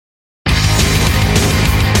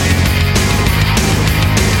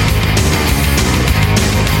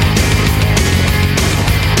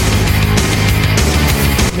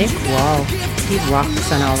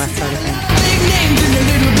rocks and all that sort of thing.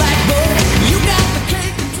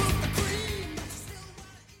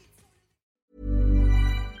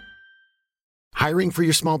 Hiring for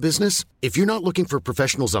your small business? If you're not looking for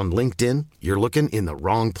professionals on LinkedIn, you're looking in the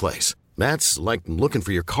wrong place. That's like looking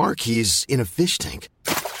for your car keys in a fish tank.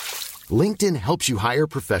 LinkedIn helps you hire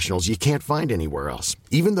professionals you can't find anywhere else,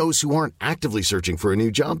 even those who aren't actively searching for a new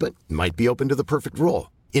job but might be open to the perfect role.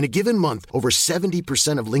 In a given month, over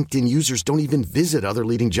 70% of LinkedIn users don't even visit other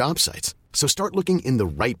leading job sites. So start looking in the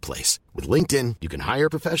right place. With LinkedIn, you can hire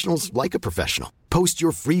professionals like a professional. Post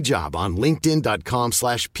your free job on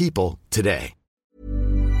linkedin.com/people today.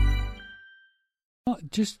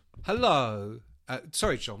 Hello.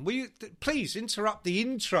 Sorry, John. Will you please interrupt the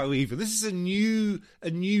intro? Even this is a new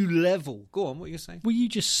level. Go on. What are you saying? Well, you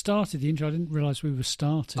just started the intro. I didn't realise we were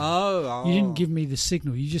starting. Oh. You didn't give me the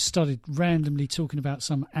signal. You just started randomly talking about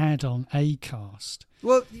some add-on Acast.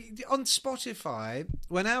 Well, on Spotify,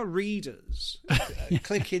 when our readers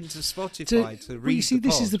click into Spotify to read, you see, the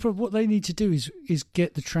this pod, is the problem. What they need to do is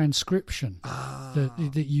get the transcription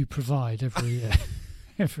that you provide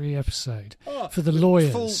every episode for the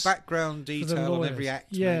lawyers. Full background detail on every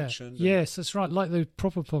act mentioned. Yes, that's right, like the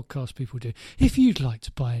proper podcast people do. If you'd like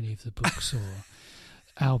to buy any of the books or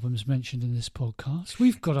albums mentioned in this podcast,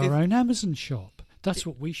 we've got our own Amazon shop. That's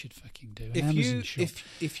what we should fucking do. Amazon shop.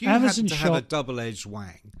 If you Amazon happen to have a double-edged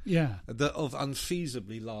wang, of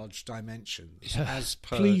unfeasibly large dimensions, as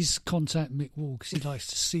per, please contact Mick Wall because he likes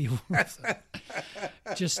to see all of them,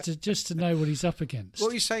 just to know what he's up against. What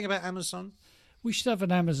were you saying about Amazon? We should have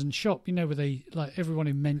an Amazon shop, where they, like, everyone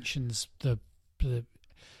who mentions say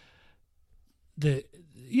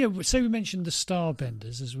we mentioned the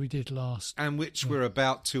Starbenders as we did last, and which we're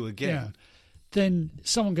about to again. Yeah. Then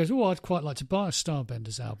someone goes, "Oh, I'd quite like to buy a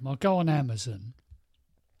Starbenders album." I'll go on Amazon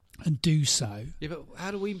and do so. Yeah, but how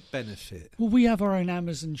do we benefit? Well, we have our own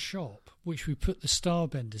Amazon shop, which we put the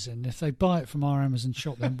Starbenders in. If they buy it from our Amazon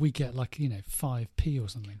shop, then we get 5p or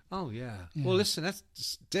something. Oh, yeah. Well, listen, that's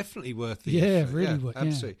definitely worth the effort. Really worth.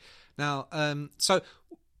 Absolutely. Now, so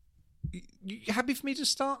you happy for me to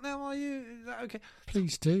start now, are you? Is that okay?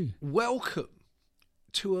 Please do. Welcome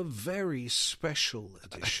to a very special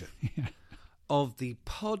edition of the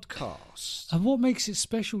podcast. And what makes it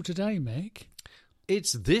special today, Mick?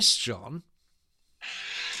 It's this, John.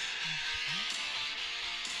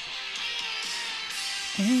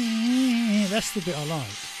 That's the bit I like.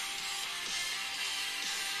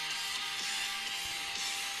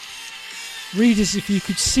 Readers, if you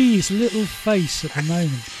could see his little face at the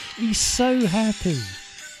moment, he's so happy.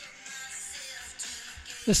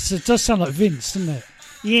 It does sound like Vince, doesn't it?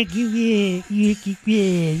 Yeah.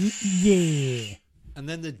 And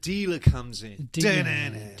then the dealer comes in.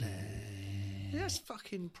 That's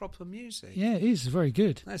fucking proper music. Yeah, it is very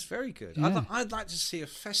good. That's very good. Yeah. I'd like to see a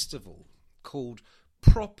festival called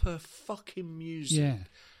Proper Fucking Music. Yeah.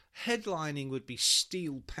 Headlining would be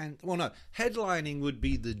Steel Panther. Well, no, headlining would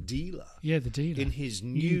be the dealer. Yeah, the dealer in his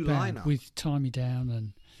new lineup with Tie Me Down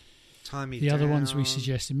and the other ones we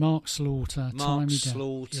suggested. Mark Slaughter, Tie Me Down.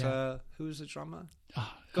 Slaughter. Who was the drummer?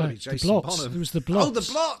 Got to be Jason Bonham. It was the Blots. Oh, the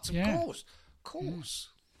Blots, of course.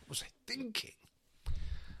 What was I thinking?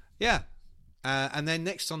 Yeah. And then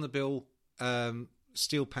next on the bill,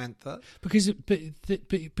 Steel Panther. Because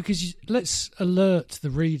let's alert the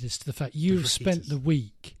readers to the fact you've spent the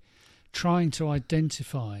week trying to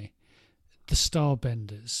identify the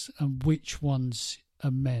Starbenders and which ones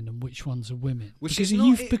are men and which ones are women. Because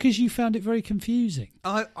you found it very confusing.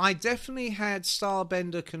 I definitely had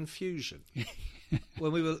Starbender confusion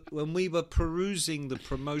when we were perusing the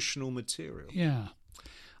promotional material. Yeah.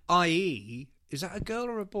 I.e., is that a girl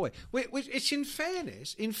or a boy? It's in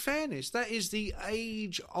fairness, that is the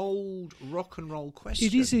age-old rock and roll question.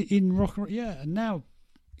 It is in rock and roll, yeah. And now,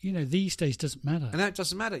 these days doesn't matter. And now it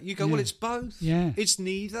doesn't matter. You go, well, it's both. Yeah. It's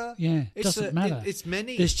neither. Yeah, it doesn't matter. It's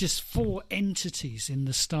many. There's just 4 entities in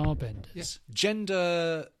the Starbenders. Yeah.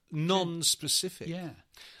 Gender non-specific. Yeah.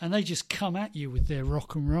 And they just come at you with their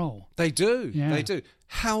rock and roll. They do. Yeah. They do.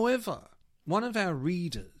 However, one of our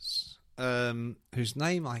readers, whose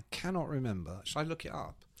name I cannot remember. Should I look it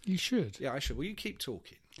up? You should. Yeah, I should. Well, you keep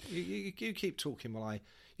talking. You keep talking while I...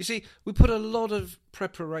 You see, we put a lot of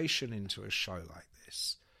preparation into a show like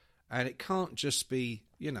this, and it can't just be,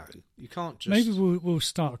 you can't just... Maybe we'll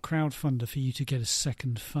start a crowdfunder for you to get a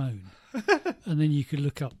second phone, and then you could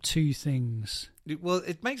look up 2 things. Well,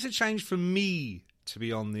 it makes a change for me to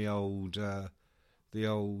be on the old...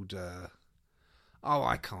 Oh,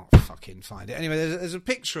 I can't fucking find it. Anyway, there's a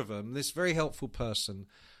picture of them. This very helpful person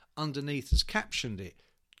underneath has captioned it: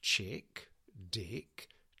 chick, dick,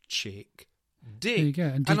 chick, dick. There you go.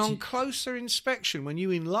 And on closer inspection, when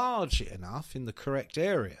you enlarge it enough in the correct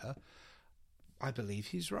area, I believe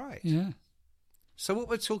he's right. Yeah. So what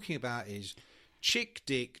we're talking about is Chick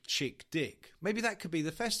Dick, Chick Dick. Maybe that could be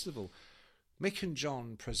the festival. Mick and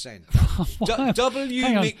John present W.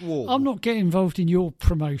 Hang on. Mick Wall. I'm not getting involved in your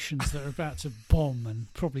promotions that are about to bomb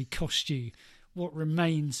and probably cost you what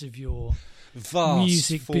remains of your Vast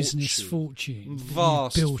music fortune. business fortune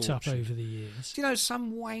Vast that you've built fortune. up over the years. Do you know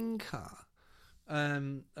some wanker?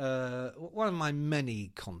 One of my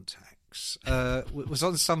many contacts was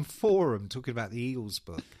on some forum talking about the Eagles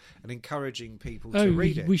book and encouraging people to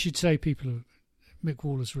read it. We should say Mick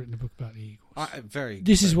Wall has written a book about the Eagles.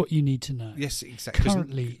 This is what you need to know. Yes, exactly.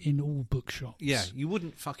 Currently in all bookshops. Yeah, you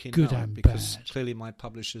wouldn't fucking Good know it and because bad. clearly my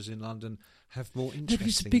publishers in London have more No, interesting. but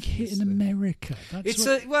it's a big hit things in to- America. That's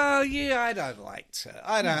I don't like to.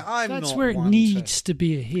 I'm that's not where it one needs to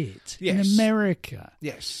be a hit. Yes. In America.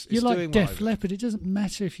 Yes, You're it's like doing Def well. Leppard. It doesn't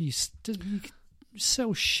matter if you can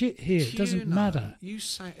sell shit here. It doesn't matter. You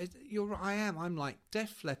say you're right. I am. I'm like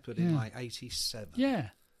Def Leppard in Yeah. like '87. Yeah.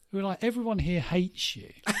 We're like, everyone here hates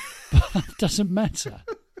you. But it doesn't matter.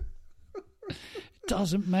 It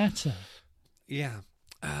doesn't matter. Yeah.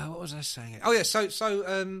 What was I saying? Oh yeah.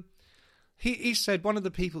 So he said one of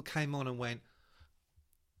the people came on and went,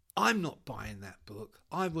 "I'm not buying that book.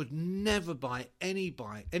 I would never buy any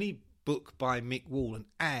book by Mick Wall and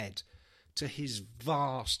add to his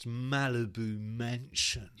vast Malibu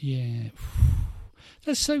mansion." Yeah.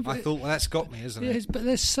 That's so. I thought, well, that's got me, isn't it? Yes, but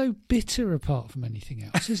they're so bitter apart from anything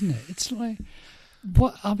else, isn't it? It's like,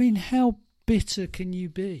 what? I mean, how bitter can you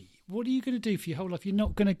be? What are you going to do for your whole life? You're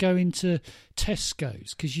not going to go into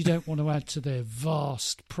Tesco's because you don't want to add to their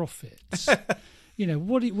vast profits. You know,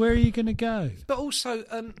 where are you going to go? But also,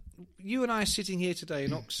 you and I are sitting here today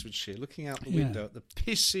in Oxfordshire, looking out the window at the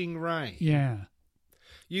pissing rain, Yeah.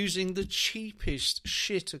 using the cheapest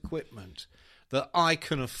shit equipment that I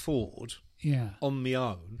can afford. Yeah. On my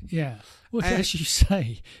own. Yeah. Well, And- as you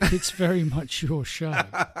say, it's very much your show.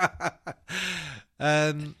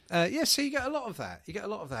 So you get a lot of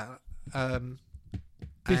that.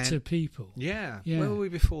 Bitter And- people. Yeah. Yeah. Where were we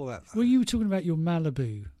before that? Well, you were talking about your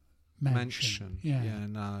Malibu mansion. Yeah.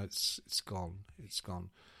 No, it's gone. It's gone.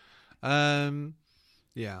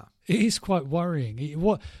 Yeah. It is quite worrying.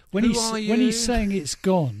 When Who are you? he's saying it's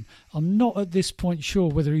gone, I'm not at this point sure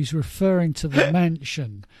whether he's referring to the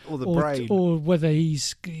mansion Or the brain. or whether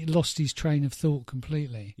he's lost his train of thought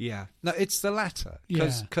completely. Yeah. No, it's the latter.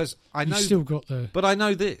 Yeah. Because I know. You've still got the But I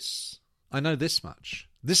know this. I know this much.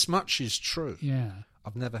 This much is true. yeah.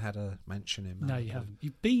 I've never had a mention in Malibu. No, you haven't.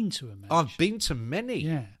 You've been to a mansion. I've been to many.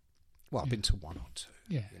 Yeah. Well, I've been to one or two.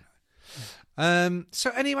 Yeah. So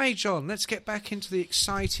anyway, John, let's get back into the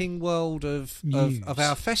exciting world of News.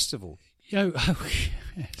 our festival. Oh,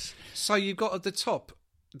 yes. So you've got at the top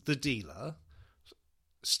the Dealer,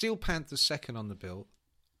 Steel Panther second on the bill,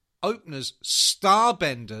 openers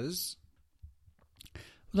Starbenders.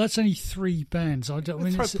 Well, that's only 3 bands. I don't. I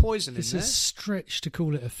mean, Throw it's Poison in it's there. a stretch to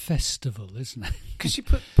call it a festival, isn't it? Because you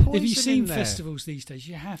put Poison If you've seen in there. festivals these days,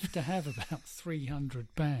 you have to have about 300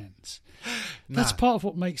 bands. No. That's part of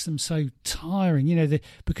what makes them so tiring. You know,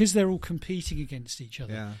 because they're all competing against each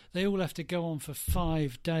other. Yeah. They all have to go on for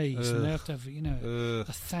 5 days, and they have to have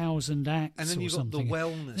 1,000 acts. And then or you've got something. the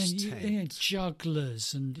wellness then tent.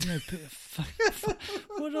 jugglers, and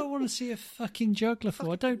what do I want to see a fucking juggler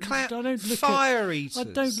for? I don't look fire at. eaters. I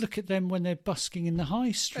don't look at them when they're busking in the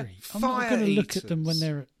high street. I'm not fire going to look at them when eaters.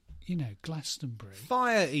 they're at, Glastonbury.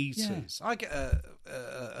 Fire eaters. I get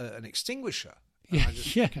an extinguisher. And Yeah, I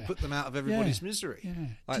just yeah. put them out of everybody's Yeah, misery. Yeah,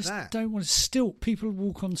 Like just that. don't want to stilt. People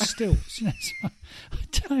walk on stilts. So I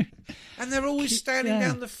don't. And they're always standing Yeah.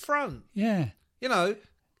 down the front. Yeah, You know,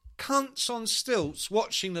 cunts on stilts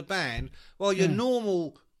watching the band while your Yeah.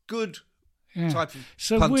 normal, good yeah. type of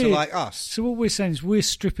So punter we're- like us. So what we're saying is we're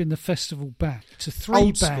stripping the festival back to 3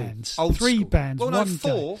 Old school, bands, old 3 school. bands, Well, no, one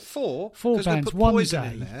four, day, 4 4 'cause we bands, put one Poison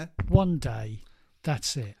day, in there. one day.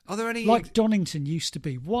 That's it. Are there any Like Donington used to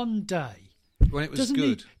be, one day. when it was Doesn't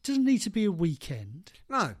good? doesn't need to be a weekend.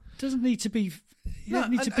 No, Doesn't need to be. You No,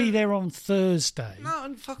 don't need to and- be and- there on Thursday. no,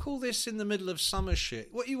 and fuck all this in the middle of summer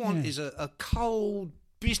shit. What you want Yeah. is a cold,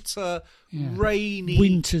 bitter, Yeah. rainy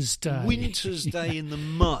Winter's Day. winter's day in the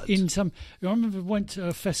mud. I remember I went to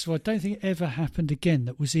a festival. I don't think it ever happened again.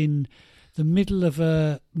 That was in the middle of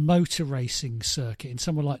a motor racing circuit in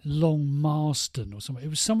somewhere like Long Marsden or somewhere. It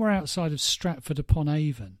was somewhere outside of Stratford upon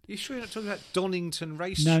Avon. You sure you're not talking about Donington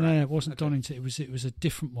Racetrack? No, it wasn't Donington. It was a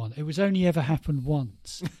different one. It was only ever happened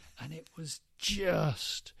once, and it was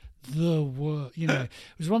just the worst. It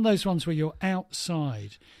was one of those ones where you're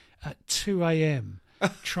outside at 2 a.m.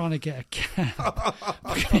 trying to get a cab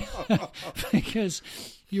because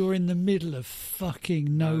you're in the middle of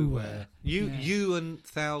fucking nowhere. You and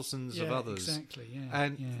thousands of others. Exactly. Yeah.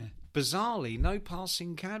 And bizarrely, no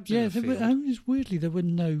passing cabs. Yeah, in the field. weirdly there were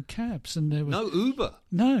no cabs and there was no Uber.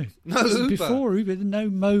 No Uber. Before Uber, no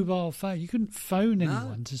mobile phone. You couldn't phone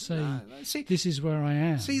anyone to say See, this is where I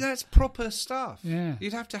am. See, that's proper stuff. Yeah.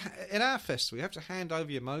 You'd have to at our festival. You have to hand over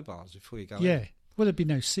your mobiles before you go. Yeah. in. Well, there'd be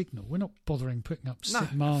no signal. We're not bothering putting up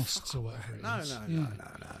masks or whatever. No.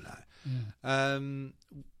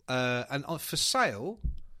 And for sale,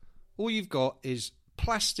 all you've got is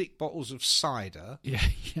plastic bottles of cider. Yeah.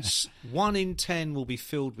 1 in 10 will be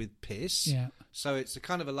filled with piss. Yeah. So it's a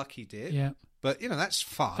kind of a lucky dip. Yeah. But, that's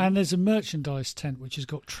fun. And there's a merchandise tent which has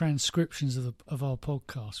got transcriptions of our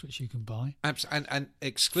podcast, which you can buy. And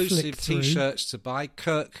exclusive T-shirts to buy.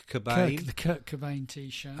 Kurt Cobain. The Kurt Cobain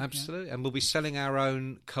T-shirt. Absolutely. Yeah. And we'll be selling our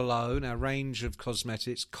own cologne, our range of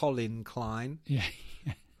cosmetics, Colin Klein. Yeah.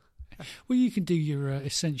 Well, you can do your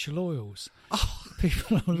essential oils. Oh,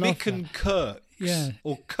 people will love Mick and Kirk's. Yeah.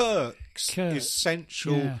 Or Kirk's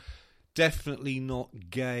essential, definitely not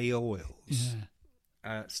gay oils.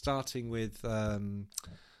 Yeah. Starting with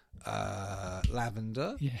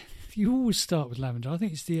lavender. Yeah. You always start with lavender. I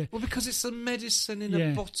think it's the... Well, because it's the medicine in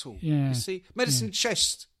a bottle. Yeah. You see? Medicine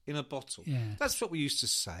chest in a bottle. Yeah. That's what we used to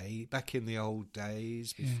say back in the old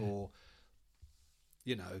days before,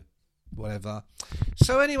 whatever.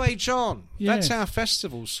 So anyway, John, that's our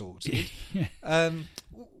festival sorted.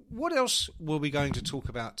 What else were we going to talk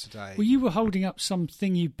about today? Well, you were holding up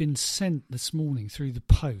something you'd been sent this morning through the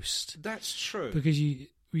post. That's true. Because you'd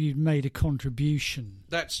made a contribution.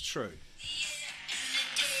 That's true.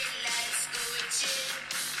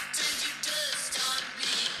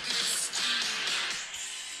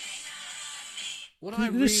 What I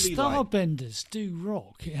really Starbenders do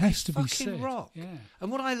rock. It has to be said. Fucking rock. Yeah.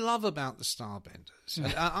 And what I love about the Starbenders,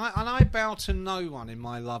 and I bow to no one in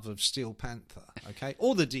my love of Steel Panther, okay,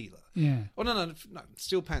 or the Dealer. Yeah. Oh no,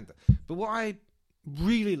 Steel Panther. But what I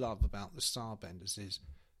really love about the Starbenders is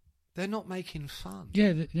they're not making fun.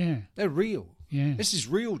 Yeah, they're real. Yeah. This is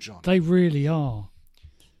real, John. They really are.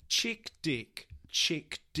 Chick dick.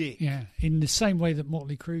 Yeah, in the same way that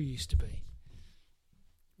Motley Crue used to be.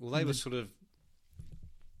 Well, they were sort of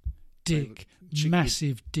dick,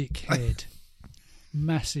 massive dick head,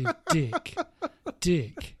 massive dick.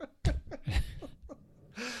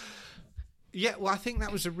 Yeah, well, I think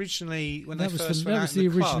that was originally when that they first went out was the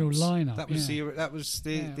in the original clubs. lineup. That was that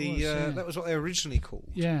was what they were originally called.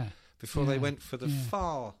 Yeah. Before they went for the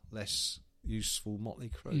far less useful Motley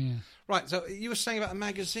Crue. Yeah. Right. So you were saying about a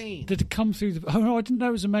magazine that had come through the. Oh no, I didn't know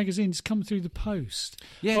it was a magazine. It's come through the post.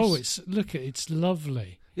 Yes. Oh, it's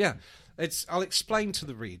lovely. Yeah. I'll explain to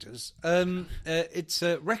the readers. It's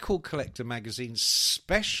a Record Collector magazine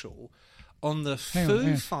special on the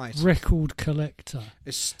Foo Fighters. Record Collector.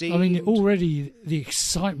 Esteemed. I mean, already the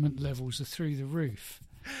excitement levels are through the roof.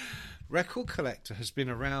 Record Collector has been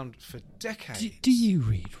around for decades. Do you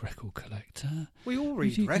read Record Collector? We all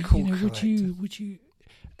read Record Collector. Would you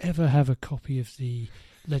ever have a copy of the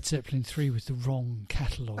Led Zeppelin 3 with the wrong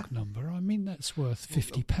catalogue number? I mean, that's worth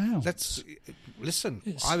 £50. Listen,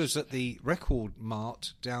 I was at the Record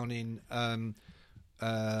Mart down in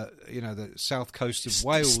the south coast of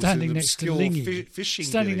Wales, standing next to Lingy. Fishing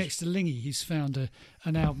standing village. Next to Lingy, he's found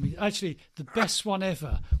an album. Actually, the best one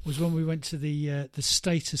ever was when we went to the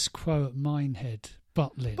Status Quo at Minehead.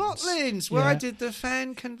 Butlins, where I did the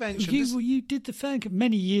fan convention. You did the fan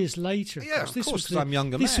many years later. Yeah, of course, because I'm a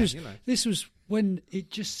younger man. This was when it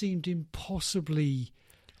just seemed impossibly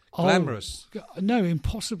glamorous. No,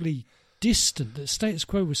 impossibly distant. That Status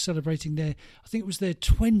Quo was celebrating I think it was their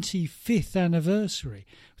 25th anniversary.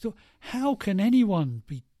 We thought, how can anyone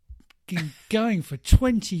be going for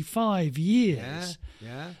 25 years?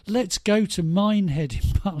 Yeah. Let's go to Minehead in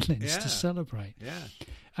Butlins to celebrate. Yeah.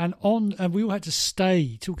 And we all had to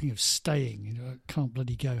stay. Talking of staying, I can't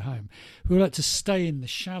bloody go home. We all had to stay in the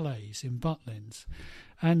chalets in Butlins,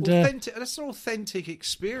 and that's an authentic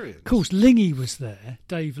experience. Of course, Lingy was there,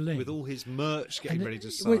 Dave Ling, with all his merch getting ready to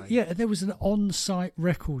sign. There was an on-site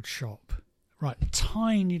record shop, right? A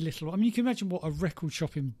tiny little. I mean, you can imagine what a record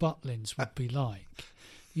shop in Butlins would be like.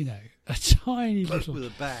 A tiny little with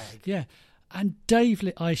a bag. Yeah. And Dave,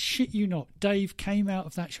 I shit you not, Dave came out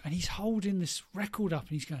of that show and he's holding this record up and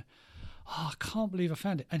he's going, I can't believe I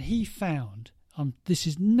found it. And he found, this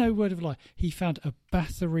is no word of a lie, he found a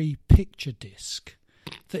Bathory picture disc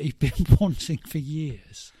that he'd been wanting for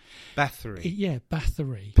years. Bathory?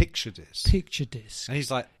 Bathory. Picture disc. And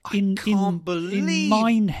he's like, I can't believe. In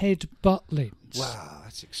Minehead, Butlins. Wow,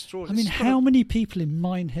 that's extraordinary. I mean, how many people in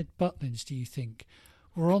Minehead, Butlins do you think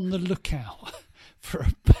were on the lookout for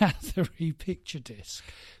a Bathory picture disc.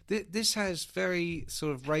 This has very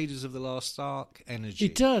sort of Raiders of the Lost Ark energy.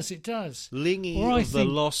 It does. Lingy Or I of the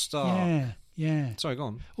think- Lost Ark. Yeah. Sorry, go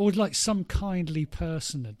on. Or like some kindly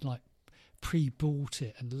person had like pre-bought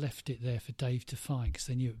it and left it there for Dave to find because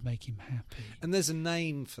they knew it would make him happy. And there's a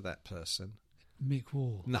name for that person. Mick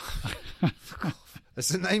Wall. No.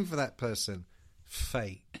 There's a name for that person.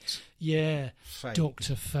 Fate. Yeah. Fate.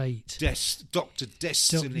 Dr. Fate. Dr.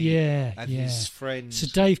 Destiny. Yeah. And yeah. his friend. So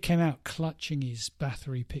Dave came out clutching his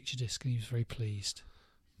Bathory picture disc and he was very pleased.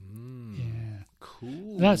 Yeah.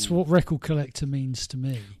 Cool. That's what Record Collector means to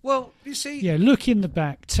me. Well, you see. Yeah, look in the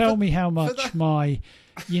back. Tell me how much my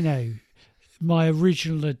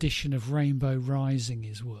original edition of Rainbow Rising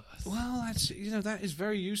is worth. Well, that is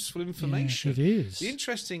very useful information. Yeah, it is. The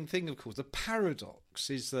interesting thing, of course, the paradox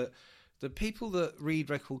is that the people that read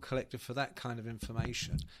Record Collector for that kind of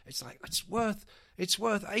information, it's like it's worth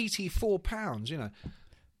 £84.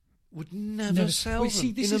 Would never sell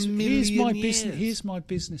them in a million years. Here's my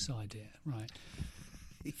business idea, right?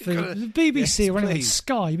 For the BBC or anyone, please.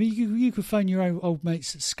 Sky. I mean, you could phone your old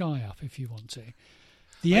mates at Sky up if you want to.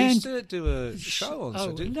 I used to do a show on.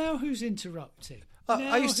 Oh, now who's interrupting?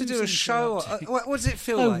 I used to do a show. What does it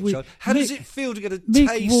feel like, John? How does it feel to get a Mick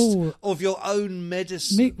taste Wall, of your own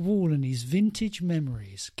medicine? Mick Wall and his vintage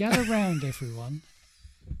memories. Gather round, everyone.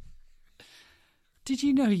 Did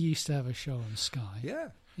you know he used to have a show on Sky?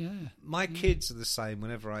 Yeah. Yeah. My kids are the same.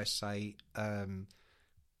 Whenever I say, I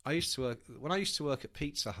used to work at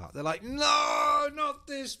Pizza Hut. They're like, no, not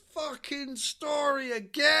this fucking story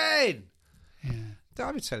again. Yeah. Did I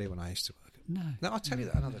ever tell you when I used to work? No. I'll tell you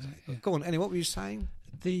that another day. Yeah. Go on. Anyway, what were you saying?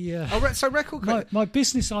 So record. my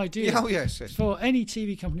business idea. Oh yes. For any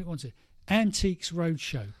TV company that wants it, Antiques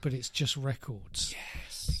Roadshow, but it's just records.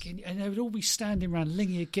 Yes. And they would all be standing around.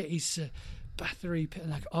 Lingy would get his Bathory pit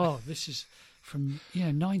and like, oh, this is from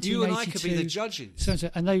 1982. You and I could be the judges. So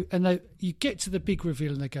and they you get to the big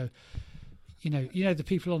reveal and they go, the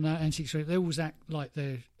people on that Antiques Roadshow, they always act like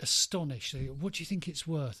they're astonished. They go, what do you think it's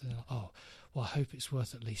worth? And they're like, oh, well, I hope it's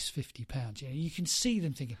worth at least £50. You can see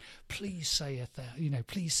them thinking, please say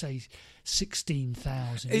please say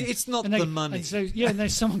 16,000. It's not the money. And so, and then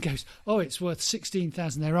someone goes, oh, it's worth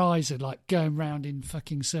 16,000. Their eyes are like going round in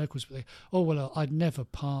fucking circles. But I'd never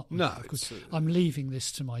part with it because I'm leaving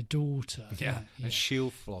this to my daughter. Yeah. And she'll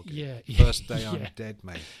flog it. Yeah. First day I'm dead,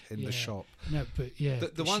 mate, in the shop. No, but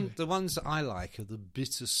the ones that I like are the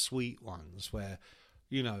bittersweet ones where,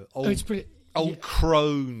 old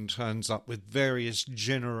crone turns up with various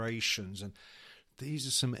generations, and these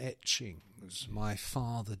are some etchings my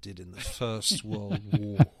father did in the First World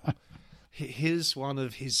War. Here's one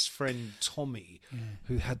of his friend Tommy,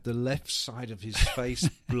 who had the left side of his face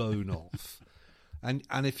blown off. And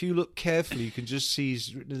if you look carefully, you can just see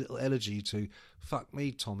his little elegy to "Fuck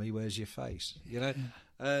me, Tommy, where's your face?"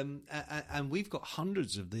 And we've got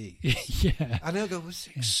hundreds of these. Yeah, and they'll go, "It's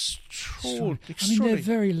extraordinary." I mean, they're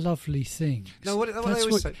very lovely things. No, what they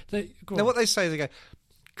always say. What they say, they go,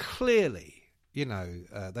 clearly, they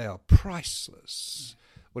are priceless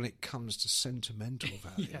when it comes to sentimental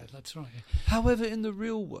value. Yeah, that's right. However, in the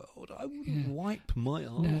real world, I wouldn't wipe my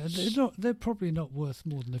arse. No, they're probably not worth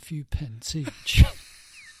more than a few pence each.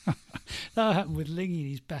 That happened with Lingy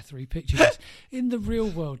and his Bathory pictures. In the real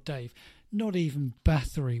world, Dave, not even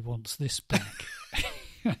Bathory wants this back.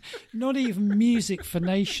 Not even Music for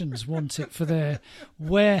Nations want it for their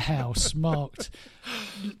warehouse marked,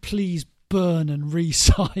 please burn and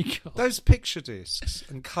recycle. Those picture discs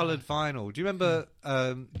and coloured vinyl. Do you remember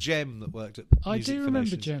Jem that worked at Music I do for remember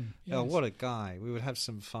Nations? Jem. Yes. Oh, what a guy. We would have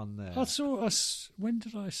some fun there. I saw us. When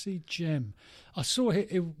did I see Jem? I saw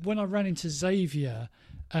it when I ran into Xavier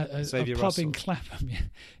at a pub Russell. in Clapham.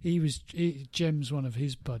 Jem's one of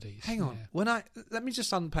his buddies. Hang on. Let me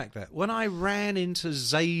just unpack that. When I ran into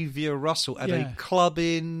Xavier Russell at a club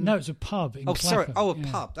in... No, it's a pub in Clapham. Sorry.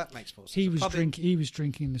 Pub. That makes more sense. He was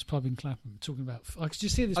drinking in this pub in Clapham, talking about... I could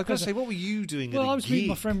just hear this... I was going to say, what were you doing Well, at a I was meeting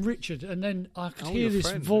my gig? friend Richard, and then I could hear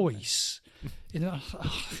this voice. It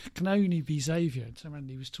can only be Xavier. And someone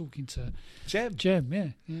he was talking to... Jem,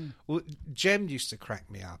 yeah. Well, Jem used to crack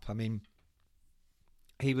me up. I mean...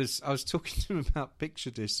 I was talking to him about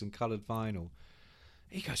picture discs and coloured vinyl.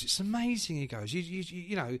 He goes, "It's amazing." He goes,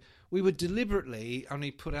 we would deliberately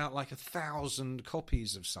only put out like 1,000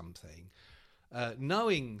 copies of something,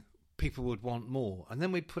 knowing people would want more, and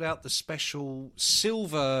then we'd put out the special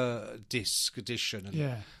silver disc edition.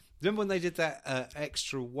 And remember when they did that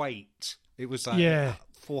extra weight? It was like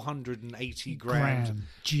 480 gram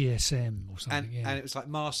GSM or something, and it was like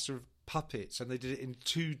Master of Puppets, and they did it in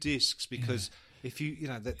 2 discs because if you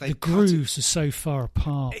know that the grooves are so far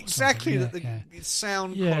apart. Exactly, yeah, that the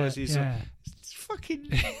sound qualities are it's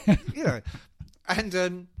fucking, you know.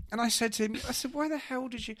 And I said to him, I said, why the hell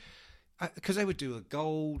did you? Because they would do a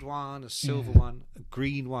gold one, a silver one, a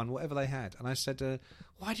green one, whatever they had. And I said,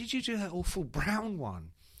 why did you do that awful brown one?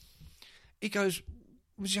 He goes, it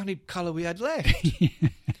was the only colour we had left.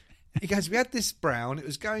 He goes, we had this brown. It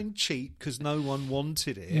was going cheap because no one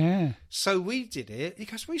wanted it. Yeah. So we did it. He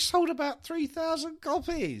goes, we sold about 3,000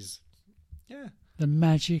 copies. Yeah. The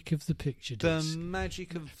magic of the picture The disc.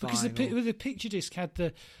 magic of Because vinyl. the picture disc had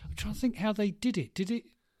the... I'm trying to think how they did it. Did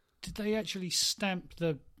they actually stamp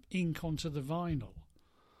the ink onto the vinyl?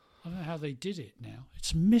 I don't know how they did it now.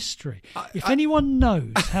 It's a mystery. If anyone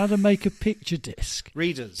knows how to make a picture disc,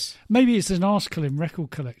 Readers. maybe it's an article in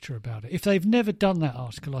Record Collector about it. If they've never done that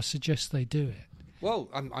article, I suggest they do it. Well,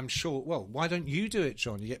 I'm sure. Well, why don't you do it,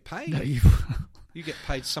 John? You get paid. No, You get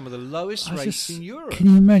paid some of the lowest rates in Europe. Can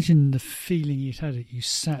you imagine the feeling you'd had if you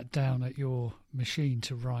sat down at your machine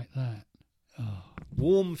to write that? Oh.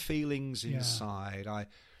 Warm feelings inside.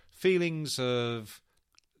 Feelings of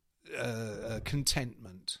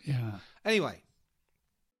contentment. Yeah. Anyway.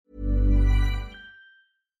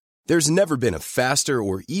 There's never been a faster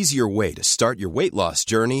or easier way to start your weight loss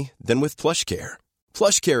journey than with PlushCare.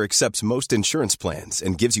 PlushCare accepts most insurance plans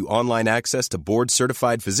and gives you online access to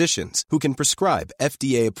board-certified physicians who can prescribe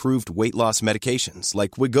FDA-approved weight loss medications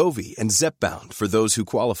like Wegovy and Zepbound for those who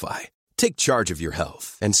qualify. Take charge of your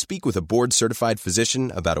health and speak with a board-certified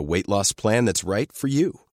physician about a weight loss plan that's right for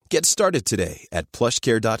you. Get started today at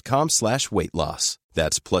plushcare.com/weight loss.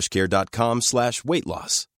 That's plushcare.com/weight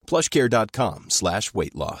loss.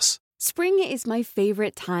 plushcare.com/weight loss. Spring is my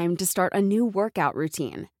favorite time to start a new workout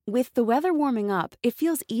routine. With the weather warming up, it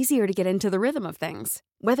feels easier to get into the rhythm of things.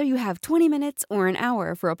 Whether you have 20 minutes or an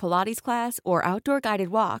hour for a Pilates class or outdoor guided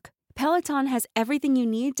walk, Peloton has everything you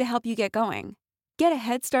need to help you get going. Get a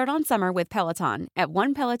head start on summer with Peloton at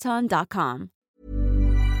onepeloton.com.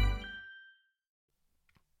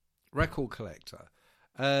 Record Collector.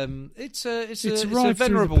 It's a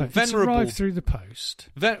venerable. It's arrived through the post.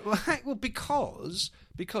 Well, because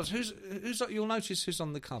who's you'll notice who's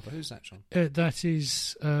on the cover. Who's that, John?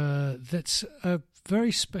 That's a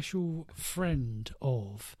very special friend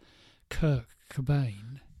of Kurt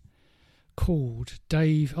Cobain called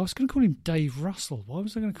Dave. I was going to call him Dave Russell. Why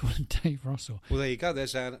was I going to call him Dave Russell? Well, there you go.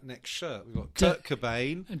 There's our next shirt. We've got Kurt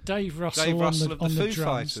Cobain and Dave Russell of on the the Foo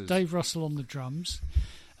drums. Fighters. Dave Russell on the drums.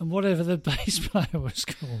 And whatever the bass player was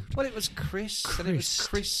called. Well, it was Chris. And it was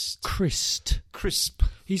Crisp.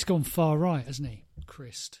 He's gone far right, hasn't he?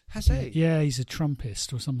 Christ. Has he? Yeah, he's a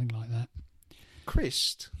trumpist or something like that.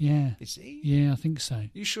 Christ? Yeah. Is he? Yeah, I think so.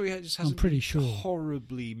 You sure he just hasn't I'm pretty been sure.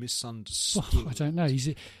 horribly misunderstood? Well, I don't know. He's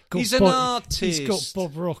an artist. He's got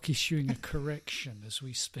Bob Rock issuing a correction as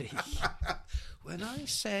we speak. When I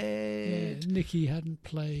said Nicky hadn't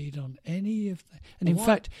played on any of that, and in What?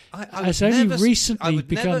 fact, I has would only never, recently I would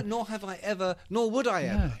begun. never, nor have I ever, nor would I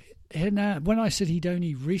ever. No, when I said he'd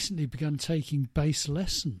only recently begun taking bass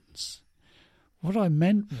lessons, what I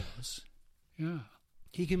meant was,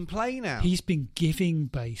 He can play now. he's been giving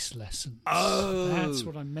bass lessons. Oh. That's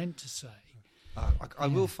what I meant to say. I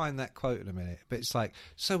will find that quote in a minute, but it's like,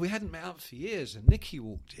 so we hadn't met up for years, and Nicky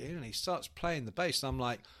walked in and he starts playing the bass, and I'm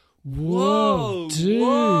like, Whoa, dude.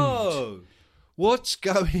 whoa, what's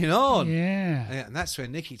going on? Yeah. And that's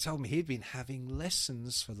when Nicky told me he'd been having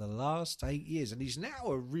lessons for the last 8 years, and he's now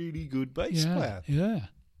a really good bass player. Yeah.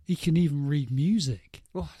 He can even read music.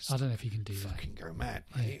 Well, I don't know if he can do that. fucking go mad.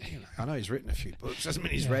 Yeah. You know, I know he's written a few books. Doesn't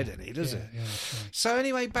mean he's read any, does it? Yeah, that's right. So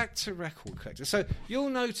anyway, back to Record Collector. So you'll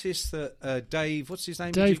notice that Dave, what's his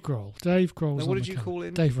name? Dave Grohl. Dave Grohl. No, what did you call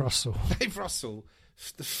him? Dave Russell. Dave Russell,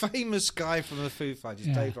 the famous guy from the Foo Fighters,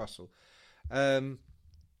 Yeah. Dave Russell.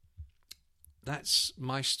 That's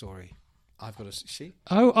my story. I've got to see.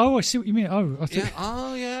 Oh, I see what you mean. Oh, I Yeah.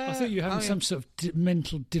 Oh, yeah. I thought you were having some sort of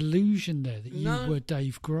mental delusion there that you were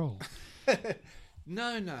Dave Grohl.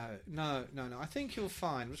 No. I think you'll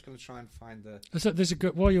find. I'm just going to try and find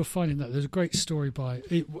the. While you're finding that, there's a great story by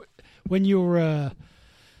it. When you're an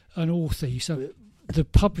author, the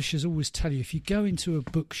publishers always tell you if you go into a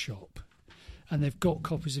bookshop and they've got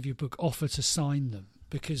copies of your book, offer to sign them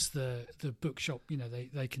because the bookshop,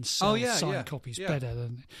 they can sell signed copies better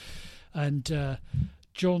than. And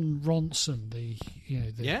John Ronson, the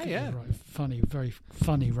very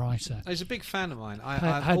funny writer. He's a big fan of mine.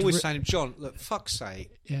 I always say to him, John, look, fuck's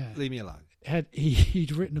sake, leave me alone.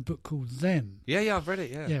 He'd written a book called Them. Yeah, I've read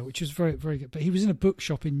it. Yeah, which was very, very good. But he was in a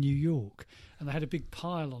bookshop in New York, and they had a big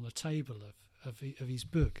pile on a table of his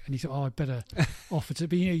book, and he thought, I better offer to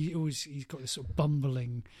be. He's got this sort of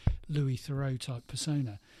bumbling Louis Theroux type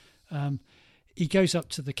persona. He goes up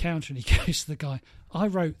to the counter and he goes to the guy, I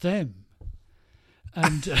wrote them,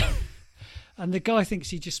 and and the guy thinks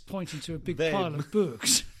he's just pointing to a big pile of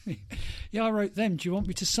books. Yeah, I wrote them. Do you want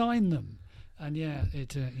me to sign them? And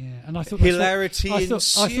and I thought hilarity ensued.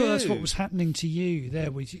 I thought that's what was happening to you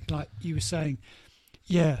there. Like you were saying,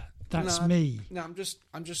 yeah, that's me. No, I'm just.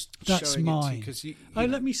 That's showing mine. Because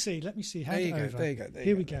let me see. Hand it over. There you go.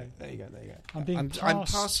 Here we go. There you go. I'm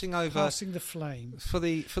passing the flame for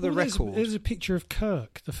the record. There's a picture of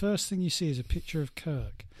Kirk. The first thing you see is a picture of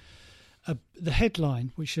Kirk. The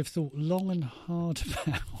headline, which I've thought long and hard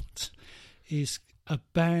about, is "A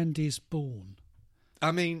Band Is Born."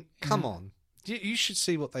 I mean, come on. You should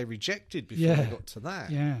see what they rejected before they got to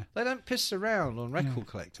that. Yeah. They don't piss around on Record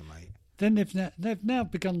Collector, mate. Then they've now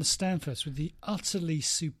begun the Stanfest with the utterly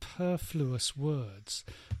superfluous words,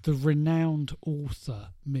 the renowned author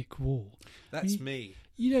Mick Wall. That's me.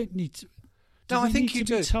 You don't need to... No, I think you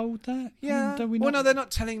do. Be told that? Yeah. I mean, no, they're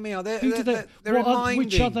not telling me. They're reminding.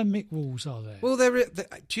 Which other Mick Walls are there? Well,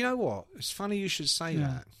 do you know what? It's funny you should say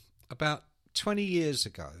that. About 20 years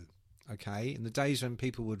ago, okay, in the days when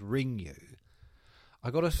people would ring you, I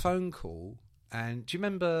got a phone call, and do you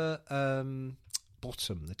remember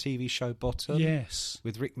Bottom, the TV show Bottom? Yes.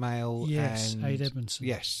 With Rick Mayall and Aid Edmondson.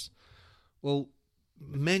 Yes. Well,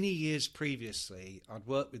 many years previously, I'd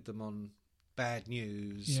worked with them on Bad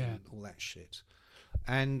News and all that shit.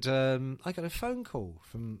 And I got a phone call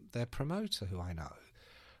from their promoter, who I know.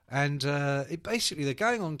 And basically, they're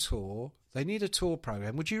going on tour. They need a tour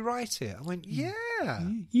program. Would you write it? I went, yeah.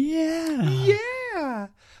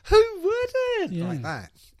 Who wouldn't? Yeah. Like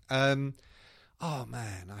that. Oh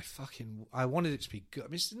man, I wanted it to be good. I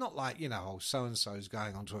mean, it's not like, so and so's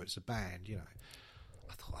going on tour. It's a band,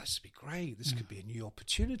 I thought this would be great. This could be a new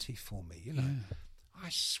opportunity for me. I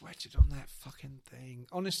sweated on that fucking thing.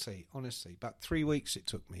 Honestly, about 3 weeks it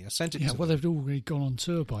took me. I sent it. They've already gone on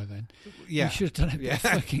tour by then. Yeah, you should have done it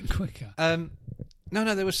fucking quicker.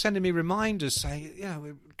 No, they were sending me reminders saying,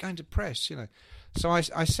 we're going to press, So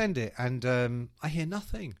I send it, and I hear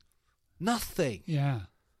nothing. Yeah.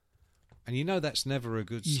 And that's never a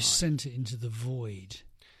good sign. You sent it into the void.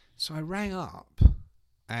 So I rang up,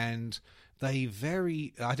 and I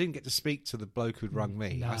didn't get to speak to the bloke who'd rung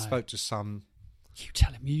me. No. I spoke to some... You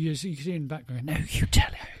tell him. You can see in the background. No, you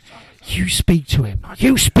tell him. You speak to him.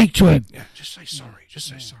 You speak to him. Yeah, just say sorry. Just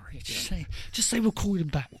say sorry. Just say we'll call him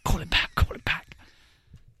back. Call him back.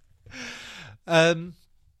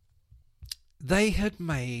 They had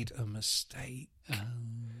made a mistake.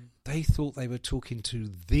 They thought they were talking to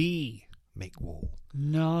the Mick Wall.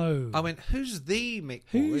 No. I went, who's the Mick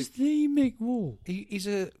Wall? Who's the Mick Wall? He's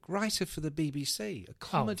a writer for the BBC, a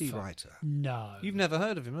comedy writer. No. You've never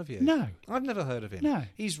heard of him, have you? No. I've never heard of him. No.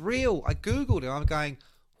 He's real. I Googled him. I'm going,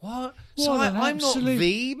 what? So I'm not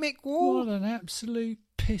the Mick Wall? What an absolute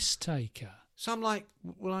piss taker. So I'm like,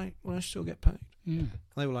 will I still get paid? Yeah. And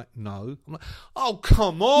they were like, no. I'm like, oh,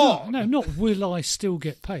 come on. No, not will I still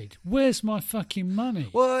get paid. Where's my fucking money?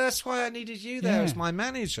 Well, that's why I needed you there as my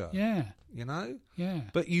manager. Yeah. Yeah.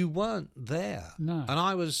 But you weren't there. No. And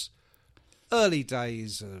I was early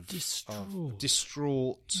days of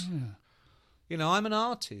distraught. Yeah. I'm an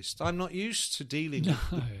artist. I'm not used to dealing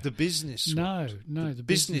with the business. The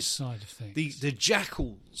business side of things. The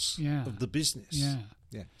jackals of the business. Yeah.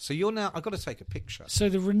 Yeah. So you're now... I've got to take a picture. So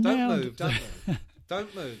the renowned... Don't move.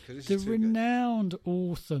 Don't move, because this is too renowned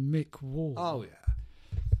author Mick Wall... Oh, yeah.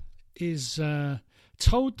 ...is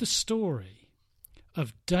told the story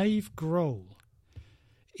of Dave Grohl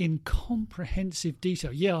in comprehensive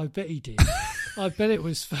detail. Yeah, I bet he did. I bet it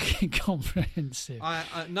was fucking comprehensive.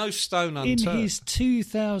 No stone unturned. In his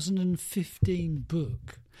 2015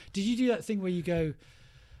 book. Did you do that thing where you go,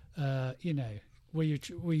 where you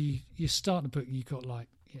start a book and you've got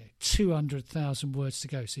 200,000 words to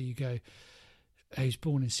go. So you go, he was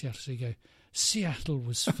born in Seattle. So you go, Seattle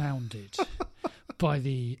was founded by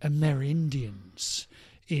the Amerindians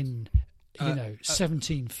in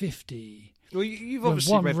 1750. Well, you've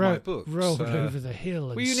obviously read my book. Rolled over the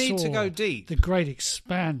hill. And you need to go deep. The great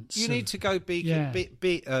expanse. You need to go deep,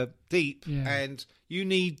 and you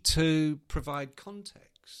need to provide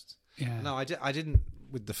context. Yeah. No, I didn't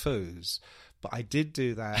with the foos. But I did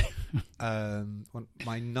do that on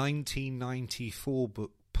my 1994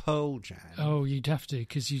 book, Pearl Jam. Oh, you'd have to,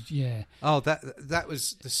 because Oh, that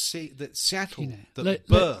was the Seattle birthed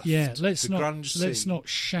the grunge scene. Let's not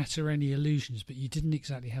shatter any illusions, but you didn't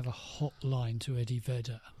exactly have a hotline to Eddie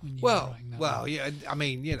Vedder when you were writing that. Well, yeah. I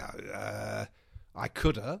mean, I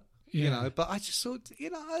could have. you Yeah. know. But I just thought,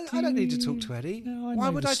 I don't need to talk to Eddie. No, I Why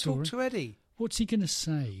know would the I story. talk to Eddie? What's he going to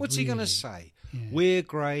say? What's he going to really? say? Yeah. We're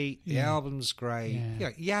great. The Yeah. album's great. Yeah.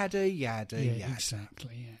 Yada yada Yeah, yada.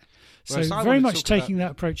 exactly. Yeah. Whereas So I very wanna much talk taking about-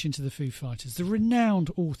 that approach into the Foo Fighters. The renowned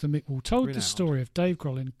author Mick Wall told the Renowned. story of Dave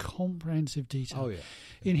Grohl in comprehensive detail Oh yeah,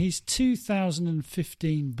 in his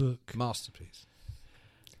 2015 book masterpiece.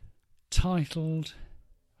 titled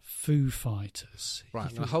Foo Fighters.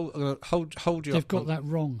 Right, If now you- hold you they've up. got that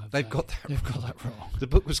wrong. have They've they? got that They've got that wrong. The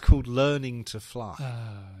book was called Learning to Fly.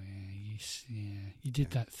 Oh, you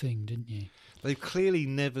did that thing, didn't you? They've clearly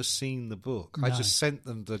never seen the book. I No. just sent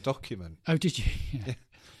them the document. Oh, did you? Yeah.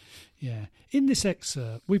 Yeah. In this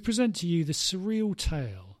excerpt, we present to you the surreal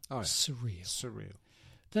tale. Oh, yeah. Surreal. Surreal.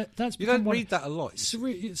 That's You become don't one- read that a lot.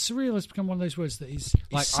 Surreal has become one of those words that is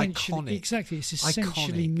Like essentially iconic. exactly. It's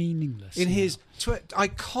essentially Iconic. meaningless. In now. his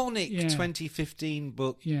iconic Yeah. 2015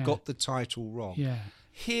 book, Yeah. got the title wrong. yeah,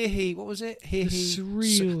 What was it? Here The he,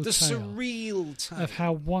 surreal the tale surreal tale of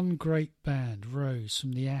how one great band rose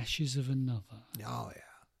from the ashes of another. Oh yeah.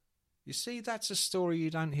 You see, that's a story you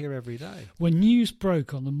don't hear every day. When news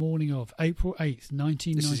broke on the morning of April 8th,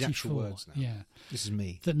 1994, This is the actual words now. yeah, This is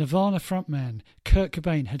me. that Nirvana frontman Kurt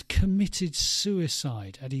Cobain had committed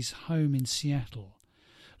suicide at his home in Seattle,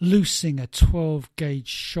 loosing a 12-gauge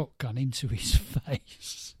shotgun into his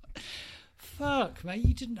face. Fuck, mate,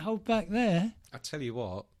 you didn't hold back there. I tell you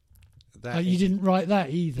what. You didn't write that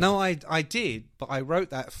either. No, I did, but I wrote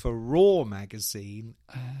that for Raw magazine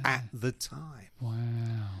at the time,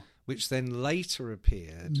 Wow. which then later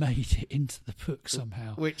appeared. Made it into the book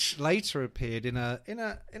somehow. Which later appeared in a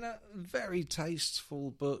very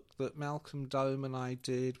tasteful book that Malcolm Dome and I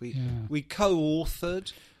did. We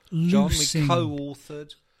co-authored. John, Loosing we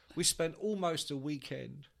co-authored. We spent almost a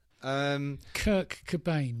weekend. Kirk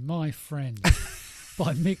Cobain, My Friend,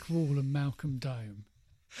 by Mick Wall and Malcolm Dome.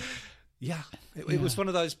 Yeah, it was one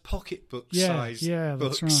of those pocketbook Yeah, size yeah,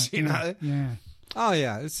 books, that's right. you know. Yeah. Oh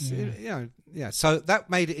yeah, it's Yeah. yeah. So that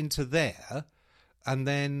made it into there, and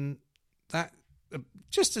then that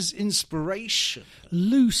just as inspiration.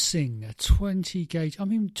 Loosing a 20 gauge. I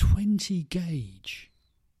mean, 20 gauge.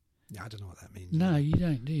 Yeah, I don't know what that means. No, you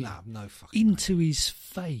don't, do you? No, no fucking. Into his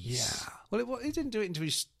face. Yeah. Well, it didn't do it into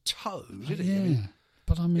his toe, did it? Yeah. I mean,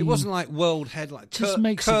 But I mean, it wasn't like world headline. Just Kurt,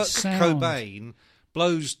 makes it Kurt sound- Cobain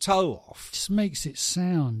blows toe off. just makes it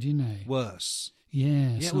sound, you know. Worse. Yeah.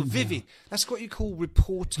 Yeah, well, somehow. vivid. That's what you call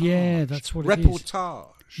reportage. Yeah, that's what it is.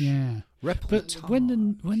 Reportage. Yeah. Reportage. But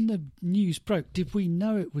when the news broke, did we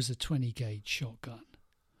know it was a 20 gauge shotgun?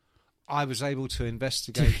 I was able to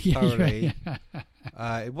investigate Yeah, thoroughly.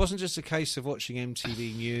 yeah. It wasn't just a case of watching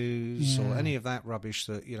MTV News or Yeah. any of that rubbish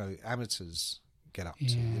that amateurs get up to.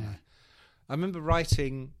 You Yeah. know. I remember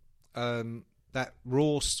writing that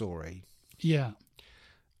Raw story Yeah.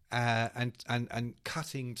 and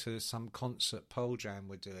cutting to some concert Pearl Jam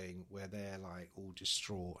were doing where they're like all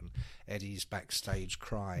distraught and Eddie's backstage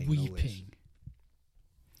crying, and all this. Weeping.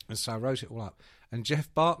 And so I wrote it all up. And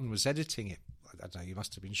Jeff Barton was editing it. I don't know, you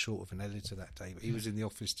must have been short of an editor that day, but he was in the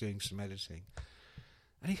office doing some editing.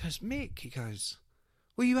 And he goes, Mick, he goes,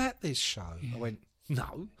 were you at this show? Yeah. I went,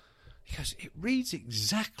 no. He goes, it reads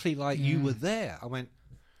exactly like you Yeah. were there. I went,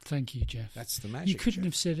 Thank you, Jeff. that's the magic. You couldn't Jeff.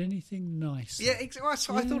 have said anything nice. Yeah, exactly. That's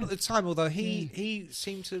what I thought Yeah. at the time, although Yeah. he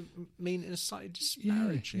seemed to mean it in a slightly Yeah,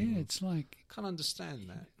 disparaging. yeah, it's like, Can't understand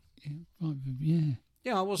that. yeah, right, yeah.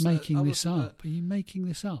 Yeah, I wasn't Making I this wasn't up. Are you making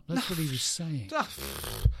this up? That's what he was saying.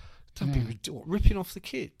 Don't Yeah. be ripping off the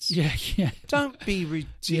kids. Yeah, yeah. Don't be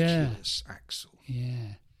ridiculous, Axel.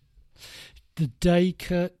 Yeah. The day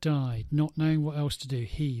Kurt died, not knowing what else to do,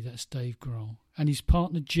 that's Dave Grohl, and his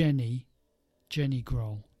partner Jenny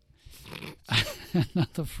Grohl, and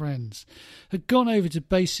other friends, had gone over to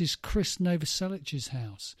bassist Chris Novoselic's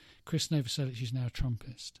house. Chris Novoselic is now a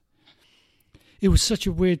trumpist. It was such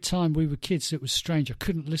a weird time. We were kids, so it was strange. I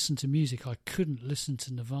couldn't listen to music. I couldn't listen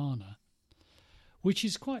to Nirvana. Which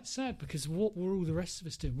is quite sad, because what were all the rest of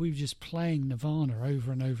us doing? We were just playing Nirvana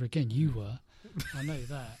over and over again. You were. I know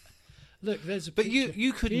that. Look, there's a But picture.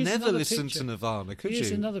 you could Here's never another listen picture. to Nirvana, could Here's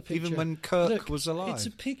you? another picture. Even when Kirk Look, was alive. It's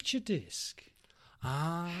a picture disc.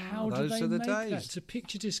 Ah, How do those they are the make days. that? It's a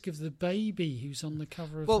picture disc of the baby who's on the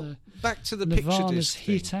cover of Well, the back to the picture Nirvana's disc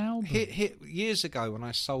hit thing. album. Hit years ago when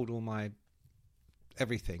I sold all my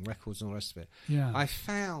everything, records and all the rest of it. Yeah. I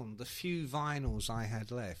found the few vinyls I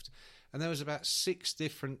had left, and there was about 6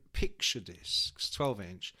 different picture discs,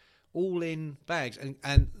 12-inch, all in bags. And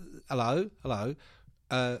hello,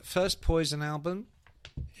 First Poison album,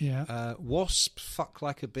 Yeah. Wasp, Fuck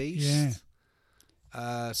Like a Beast,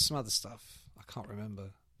 Yeah. some other stuff I can't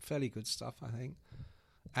remember. Fairly good stuff, I think.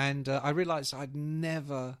 And I realised I'd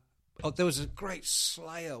never there was a great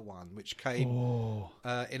Slayer one which came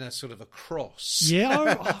in a sort of a cross.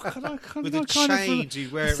 Yeah, with a chain you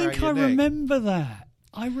wear around your neck. I remember that.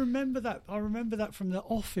 I remember that from The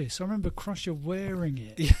Office. I remember Crusher wearing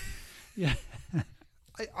it. Yeah.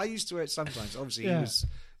 I used to wear it sometimes. Obviously,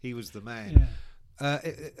 he was the man. Yeah.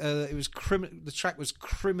 It was the track was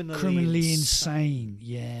criminally insane.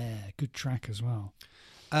 Yeah, good track as well.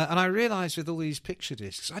 And I realised with all these picture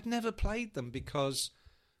discs, I'd never played them because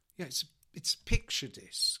it's a picture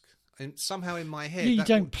disc, and somehow in my head you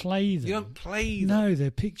don't play them. You don't play them. No,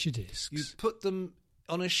 they're picture discs. You put them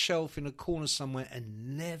on a shelf in a corner somewhere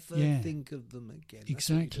and never think of them again.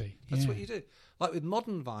 Exactly. That's what you do. Like with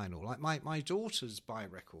modern vinyl, like my daughters buy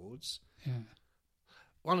records. Yeah.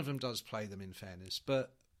 One of them does play them, in fairness,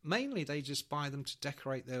 but mainly they just buy them to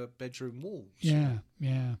decorate their bedroom walls. Yeah.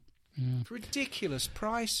 For ridiculous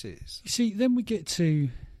prices. You see, then we get to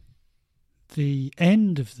the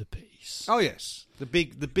end of the piece. Oh yes, the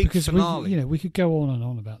big because finale. We could go on and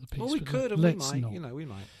on about the piece. Well, we could, and let's we might. not. We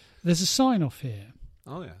might. There's a sign off here.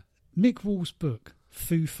 Oh yeah. Mick Wall's book,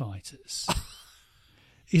 Foo Fighters,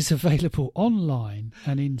 is available online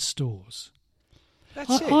and in stores.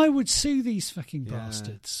 That's it. I would sue these fucking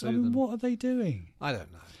bastards. I mean, them. what are they doing? I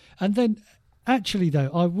don't know. And then, actually, though,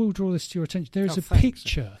 I will draw this to your attention. There is a thanks.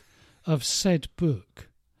 picture of said book,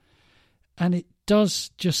 and it does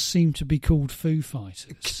just seem to be called Foo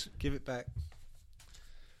Fighters. Give it back.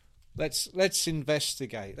 Let's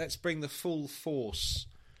investigate. Let's bring the full force.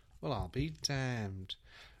 Well, I'll be damned.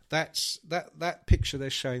 That's that picture they're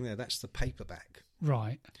showing there. That's the paperback.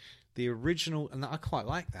 Right. The original, and I quite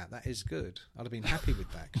like that. That is good. I'd have been happy with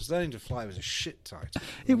that because Learning to Fly was a shit title.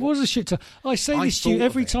 It was a shit title. I say this to you thought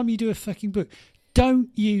every of it. time you do a fucking book. Don't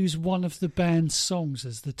use one of the band's songs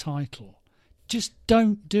as the title. Just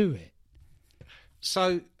don't do it.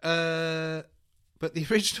 So, but the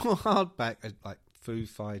original hardback, like Foo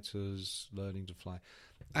Fighters, Learning to Fly,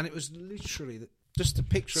 and it was literally just a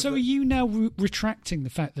picture. So of are you now retracting the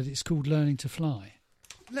fact that it's called Learning to Fly?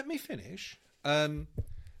 Let me finish.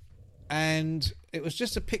 And it was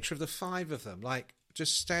just a picture of the five of them, like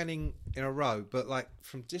just standing in a row, but like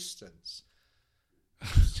from distance.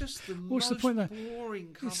 It's just the What's most the point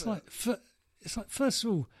boring cover. It's like, first of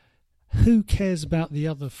all, who cares about the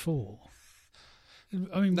other four?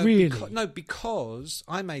 I mean, really? Because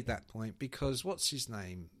I made that point because what's his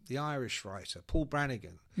name? The Irish writer, Paul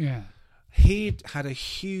Brannigan. Yeah. He'd had a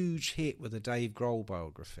huge hit with a Dave Grohl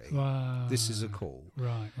biography. Wow. This Is a Call.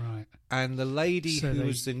 Right. And the lady who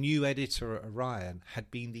was the new editor at Orion had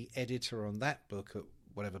been the editor on that book at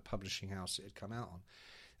whatever publishing house it had come out on.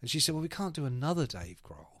 And she said, well, we can't do another Dave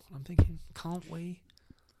Grohl. I'm thinking, can't we?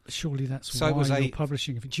 Surely that's why you're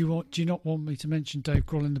publishing it. Do you not want me to mention Dave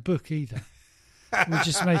Grohl in the book either? We'll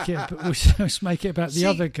just make it about the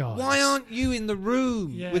other guys. Why aren't you in the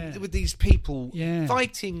room Yeah. with these people Yeah.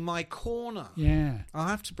 fighting my corner? Yeah. I'll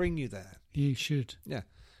have to bring you there. You should. Yeah.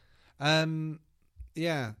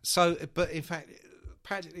 Yeah. So, but in fact,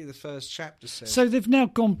 practically the first chapter says... So they've now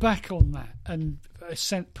gone back on that and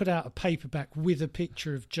put out a paperback with a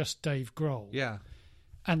picture of just Dave Grohl. Yeah.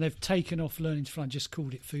 And they've taken off Learning to Fly and just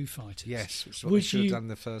called it Foo Fighters. Yes, which is what they should have done in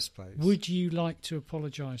the first place. Would you like to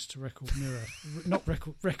apologise to Record Mirror, not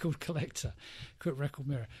Record Collector, quit Record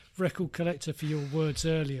Mirror, Record Collector for your words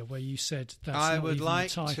earlier where you said that's I not would even like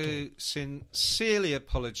the title. to sincerely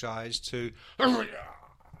apologise to...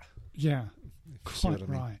 Yeah, See what quite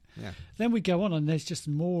I mean? right. Yeah. Then we go on and there's just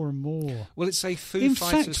more and more. Well, it's a Foo In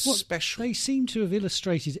Fighters fact, special. They seem to have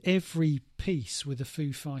illustrated every piece with a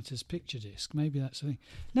Foo Fighters picture disc. Maybe that's the thing.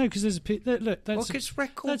 No, because there's look.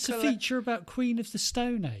 That's a feature about Queen of the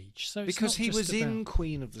Stone Age. So it's because not he just was about, in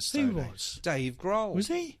Queen of the Stone Age. was? Dave Grohl. Was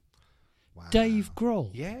he? Wow. Dave Grohl.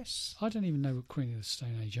 Yes. I don't even know what Queen of the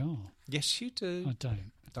Stone Age are. Yes, you do. I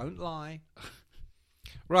don't. Don't lie.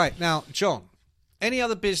 Right now, John. Any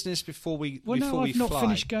other business before we Well, before no, we I've not fly?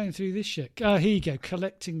 finished going through this yet. Here you go,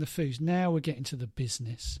 collecting the foos. Now we're getting to the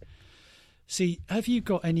business. See, have you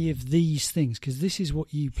got any of these things? Because this is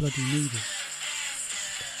what you bloody needed.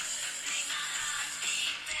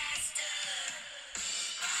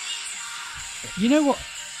 You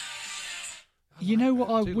know what?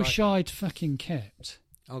 I wish I'd fucking kept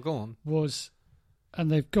Oh, go on. was,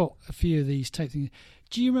 and they've got a few of these tape things.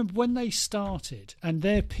 Do you remember when they started and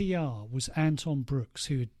their PR was Anton Brooks,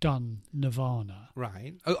 who had done Nirvana?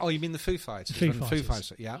 Right. Oh, you mean the Foo Fighters? Foo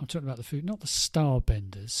Fighters. Yeah. I'm talking about the food, not the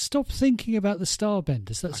Starbenders. Stop thinking about the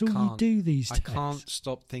Starbenders. That's all you do these days. I can't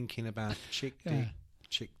stop thinking about Chick Dick.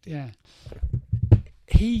 Chick Dick. Yeah.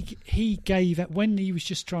 He gave it when he was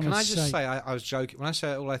just trying Can to I say. just say I was joking when I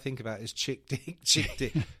say all I think about is Chick Dick, Chick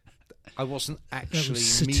Dick. I wasn't actually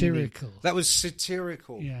satirical. That was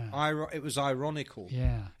satirical. Yeah. It was ironical.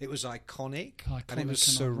 Yeah. It was iconic and it and was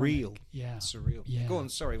surreal. ironic. Yeah. Surreal. Yeah. Go on,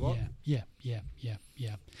 sorry, what? Yeah.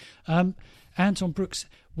 Anton Brooks,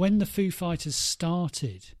 when the Foo Fighters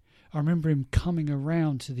started, I remember him coming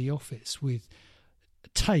around to the office with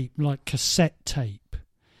tape, like cassette tape,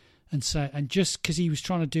 and just because he was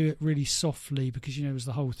trying to do it really softly, because it was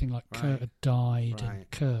the whole thing like Kurt had died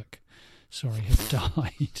and Kirk, had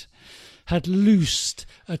died, had loosed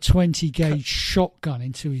a 20 gauge shotgun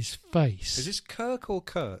into his face. Is this Kirk or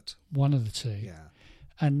Kurt? One of the two. Yeah.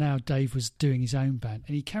 And now Dave was doing his own band,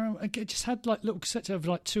 and he just had like little cassettes of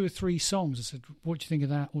like 2 or 3 songs. I said, "What do you think of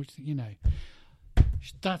that? What do you think?"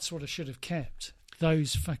 That's what I should have kept.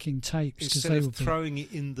 Those fucking tapes. Instead of throwing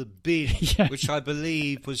it in the bin, which I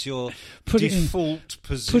believe was your default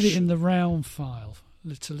position. Put it in the round file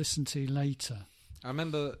to listen to later. I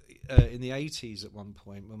remember in the 80s at one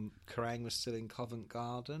point when Kerrang was still in Covent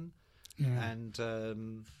Garden, and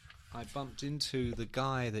I bumped into the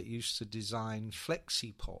guy that used to design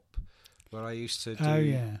Flexi Pop, where I used to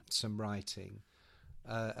do some writing.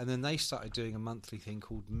 And then they started doing a monthly thing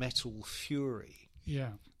called Metal Fury.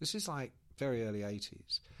 Yeah. This is like very early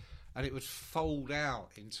 80s. And it would fold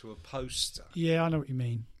out into a poster. Yeah, I know what you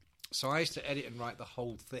mean. So I used to edit and write the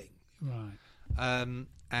whole thing. Right.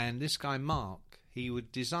 And this guy, Mark, he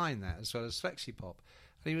would design that as well as Flexi Pop.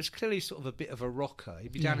 And he was clearly sort of a bit of a rocker.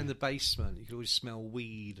 He'd be down in the basement. You could always smell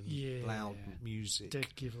weed and loud music.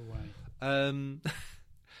 Dead giveaway. And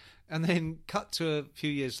then cut to a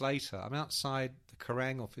few years later, I'm outside the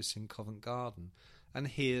Kerrang office in Covent Garden, and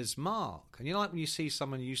here's Mark. And like when you see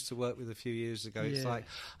someone you used to work with a few years ago, it's like,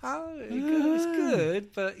 oh, it's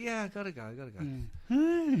good, but I gotta go.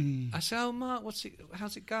 I said, oh, Mark,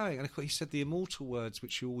 how's it going? And of course he said the immortal words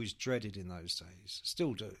which you always dreaded in those days,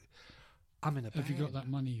 still do. I'm in a band. Have you got that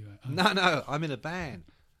money you owe? No, I'm in a band.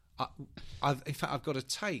 In fact, I've got a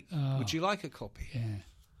tape. Would you like a copy? Yeah.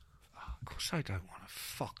 Oh, of course I don't want a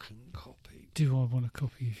fucking copy. Do I want a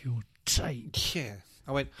copy of your tape? Yeah.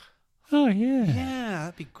 I went, oh, yeah. Yeah,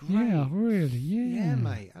 that'd be great. Yeah, really, yeah. Yeah,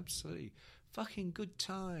 mate, absolutely. Fucking good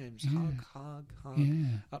times. Hug.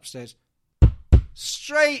 Yeah. Upstairs.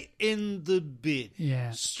 Straight in the bin. Yeah.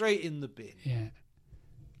 Straight in the bin. Yeah.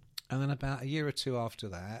 And then about a year or two after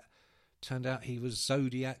that, turned out he was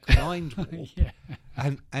Zodiac Mindwarp.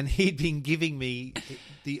 And he'd been giving me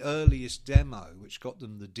the earliest demo, which got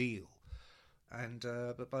them the deal. And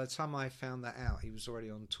but by the time I found that out, he was already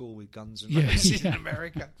on tour with Guns N' Roses in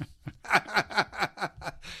America.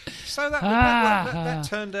 So that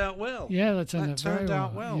turned out well. Yeah, that turned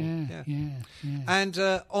out well. Yeah. And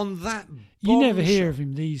on that, you never hear of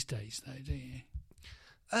him these days, though, do you?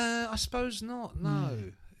 I suppose not.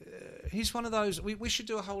 No. He's one of those. We should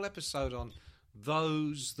do a whole episode on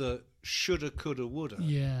those that shoulda, coulda, woulda.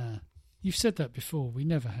 Yeah. You've said that before. We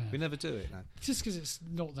never have. We never do it, no. Just because it's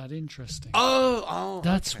not that interesting. Oh,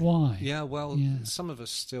 that's okay. why. Yeah, well, some of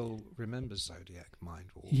us still remember Zodiac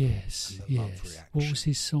Mindwarp. Yes, and the love reaction. What was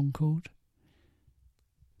his song called?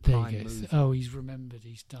 There Prime you go. Mover. Oh, he's remembered.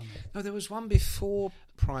 He's done it. No, there was one before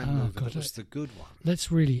Prime Mover that was the good one.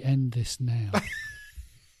 Let's really end this now.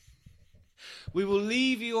 We will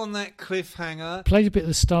leave you on that cliffhanger. Played a bit of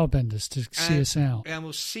the Starbenders to see us out. And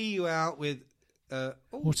we'll see you out with...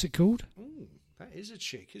 what's it called? Ooh, that is a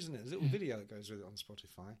chick, isn't it? There's a little video that goes with it on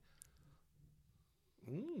Spotify.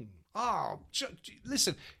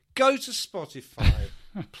 Listen, go to Spotify.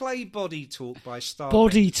 Play Body Talk by Starbenders.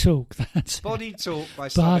 Body Talk, that's Body Talk by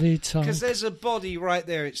Starbenders. Body Talk. Because there's a body right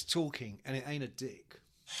there, it's talking, and it ain't a dick.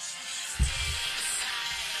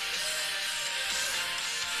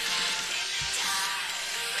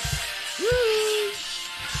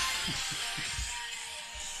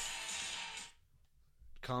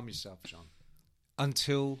 Calm yourself, John.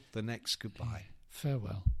 Until the next goodbye.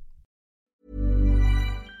 Farewell.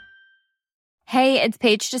 Hey, it's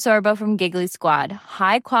Paige DeSorbo from Giggly Squad.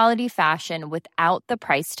 High quality fashion without the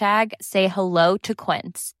price tag. Say hello to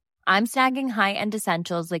Quince. I'm snagging high-end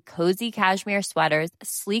essentials like cozy cashmere sweaters,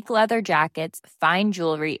 sleek leather jackets, fine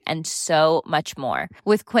jewelry, and so much more.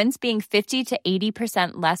 With Quince being 50 to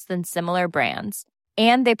 80% less than similar brands.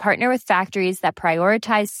 And they partner with factories that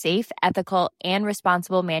prioritize safe, ethical, and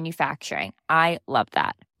responsible manufacturing. I love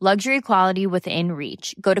that. Luxury quality within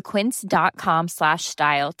reach. Go to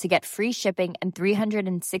quince.com/style to get free shipping and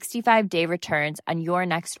 365-day returns on your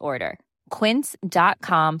next order.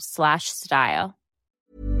 Quince.com/style.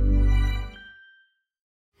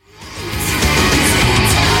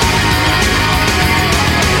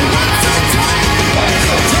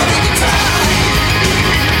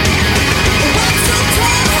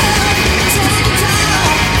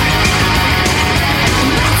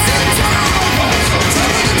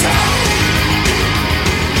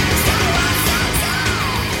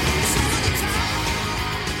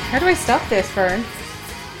 How do I stop this, Fern?